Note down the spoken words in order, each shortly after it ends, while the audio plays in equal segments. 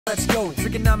let's go.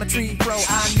 Trigonometry, bro,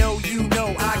 I know you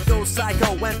know. I go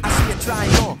psycho when I see a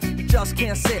triangle. You just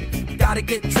can't sit. Gotta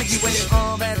get tricky when it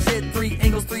all that's it. 3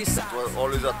 angles, 3 sides. Well,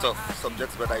 always a tough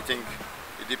subject, but I think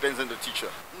it depends on the teacher.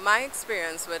 My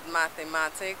experience with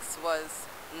mathematics was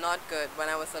not good when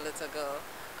I was a little girl.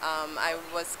 I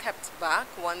was kept back,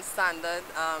 one standard,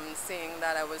 saying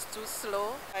that I was too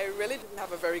slow. I really didn't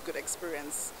have a very good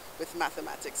experience with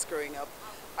mathematics growing up.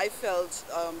 I felt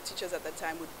teachers at the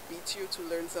time would beat you to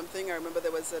learn something. I remember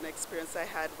there was an experience I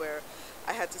had where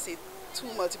I had to say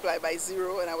 2 multiplied by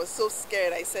 0, and I was so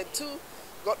scared. I said 2,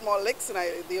 got more licks, and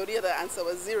the only other answer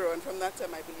was 0. And from that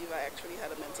time, I believe I actually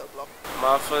had a mental block.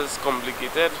 Math was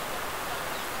complicated.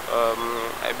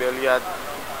 I barely had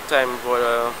time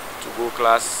to go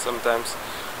class sometimes,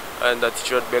 and the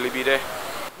teacher would barely be there.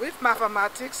 With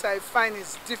mathematics, I find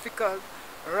it's difficult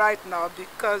right now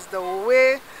because the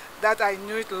way that I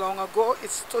knew it long ago,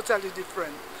 it's totally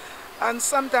different. And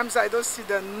sometimes I don't see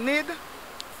the need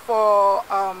for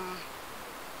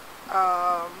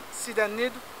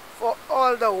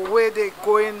all the way they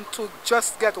going to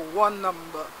just get one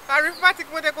number. Arithmetic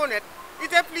mo de connaître. Il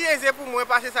était plus aisé pour moi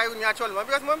passer ça actuellement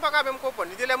parce que moi pas capable me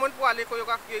comprendre. Il est monde pour aller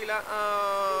là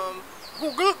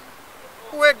Google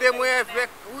pour aider moi avec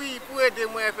pour aider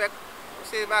moi avec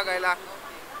ces bagages là.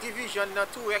 Division na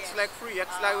 2x like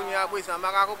 3x là on y a besoin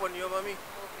m'a comprendre yo mami.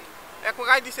 Et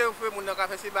quand il dit c'est pour mon ka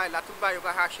faire ces bagages là tout ba yo ka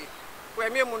hacher.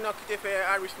 Premier mon qui te fait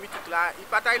arithmetic là, il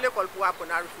pas l'école pour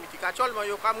apprendre arithmetic. Actuellement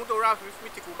yo ka monter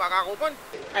arithmetic ou pas comprendre.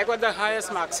 I got the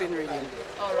highest marks in reading.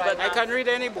 Right, I can read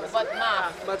any book. But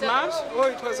math? But math? Oh,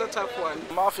 it was a tough one.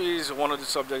 Math is one of the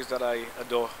subjects that I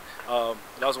adore.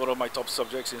 That was one of my top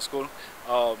subjects in school.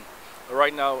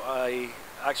 Right now, I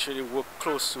actually work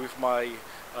close with my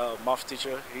math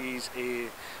teacher. He's a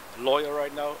lawyer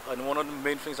right now, and one of the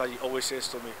main things that he always says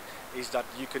to me is that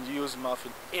you can use math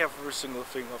in every single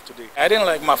thing of today. I didn't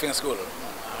like math in school.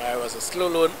 I was a slow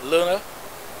learner,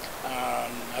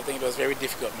 and I think it was very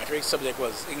difficult. My favorite subject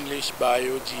was English,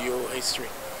 bio, geo, history.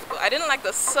 I didn't like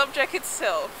the subject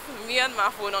itself. Me and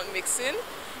math were not mixing,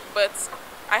 but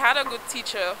I had a good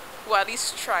teacher who at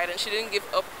least tried, and she didn't give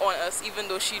up on us even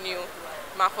though she knew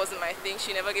math wasn't my thing.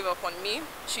 She never gave up on me.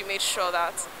 She made sure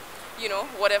that, you know,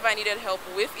 whatever I needed help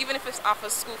with, even if it's after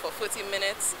school for 30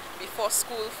 minutes, before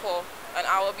school for an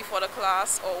hour before the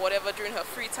class, or whatever during her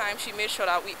free time, she made sure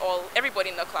that everybody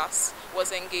in the class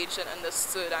was engaged and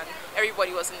understood, and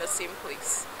everybody was in the same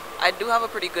place. I do have a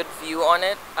pretty good view on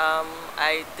it.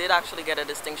 I did actually get a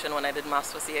distinction when I did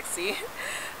maths for CXC.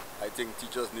 I think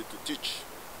teachers need to teach,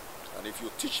 and if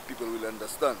you teach, people will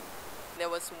understand. There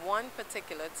was one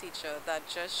particular teacher that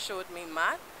just showed me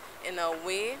math in a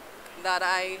way that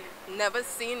I never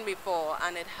seen before,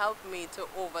 and it helped me to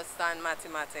understand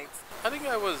mathematics. I think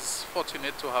I was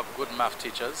fortunate to have good math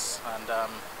teachers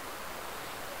and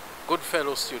good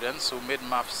fellow students who made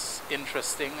maths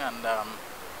interesting and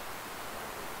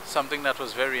something that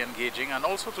was very engaging, and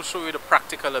also to show you the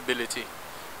practical ability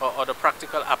or the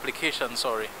practical application,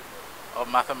 of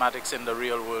mathematics in the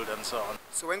real world and so on.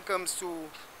 So when it comes to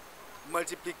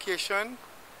multiplication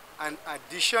and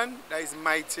addition, that is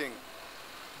my thing.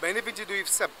 But anything to do with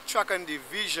subtract and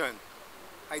division,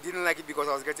 I didn't like it because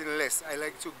I was getting less. I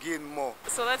like to gain more.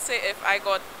 So let's say if I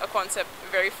got a concept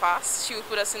very fast, she would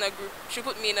put us in a group. She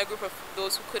put me in a group of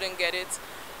those who couldn't get it,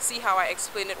 see how I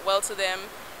explained it well to them.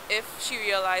 If she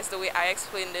realized the way I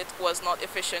explained it was not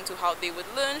efficient to how they would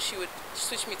learn, she would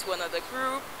switch me to another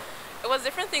group. It was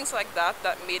different things like that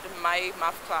that made my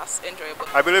math class enjoyable.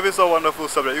 I believe it's a wonderful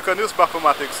subject. You can use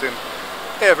mathematics in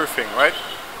everything, right?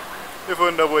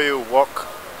 Even the way you walk,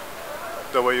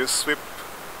 the way you sweep,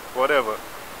 whatever.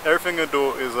 Everything you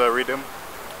do is a rhythm,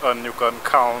 and you can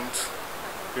count,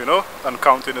 you know, and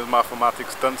counting is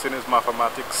mathematics, dancing is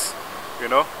mathematics, you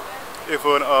know.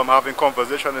 Even having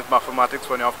conversation is mathematics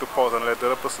when you have to pause and let the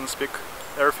other person speak.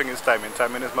 Everything is timing.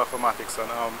 Timing is mathematics, and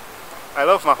I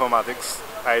love mathematics.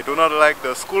 I do not like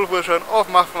the school version of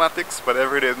mathematics, but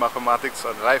every day is mathematics,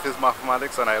 and life is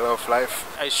mathematics, and I love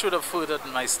life. I should have furthered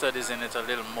my studies in it a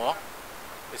little more.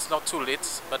 It's not too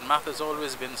late, but math has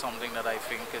always been something that I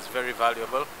think is very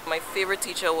valuable. My favorite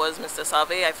teacher was Mr.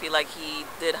 Save. I feel like he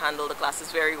did handle the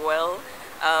classes very well.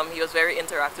 He was very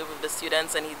interactive with the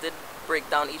students, and he did break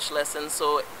down each lesson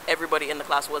so everybody in the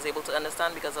class was able to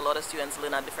understand, because a lot of students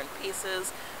learn at different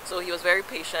paces. So he was very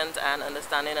patient and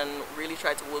understanding, and really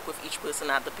tried to work with each person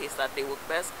at the pace that they work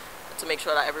best to make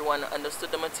sure that everyone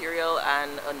understood the material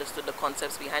and understood the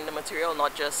concepts behind the material,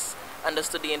 not just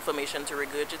understood the information to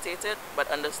regurgitate it, but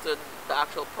understood the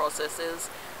actual processes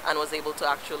and was able to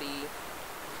actually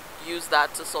use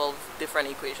that to solve different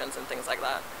equations and things like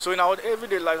that. So in our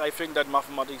everyday life, I think that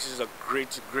mathematics is a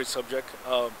great subject.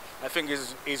 I think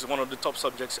is one of the top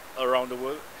subjects around the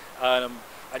world.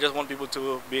 I just want people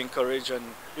to be encouraged and,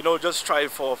 you know, just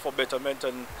strive for betterment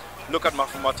and look at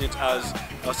mathematics as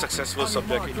a successful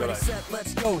subject in your life.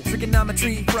 Let's go.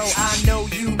 Trigonometry, bro. I know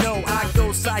you know. I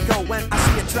go psycho when I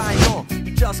see a triangle.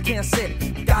 Just can't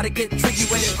sit. Gotta get tricky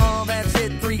with it. That's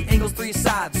it. 3 angles, 3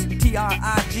 sides. TRIG,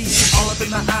 all up in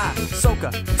my eye.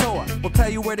 Soka, Toa, will tell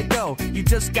you where to go. You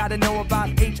just gotta know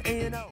about H and O.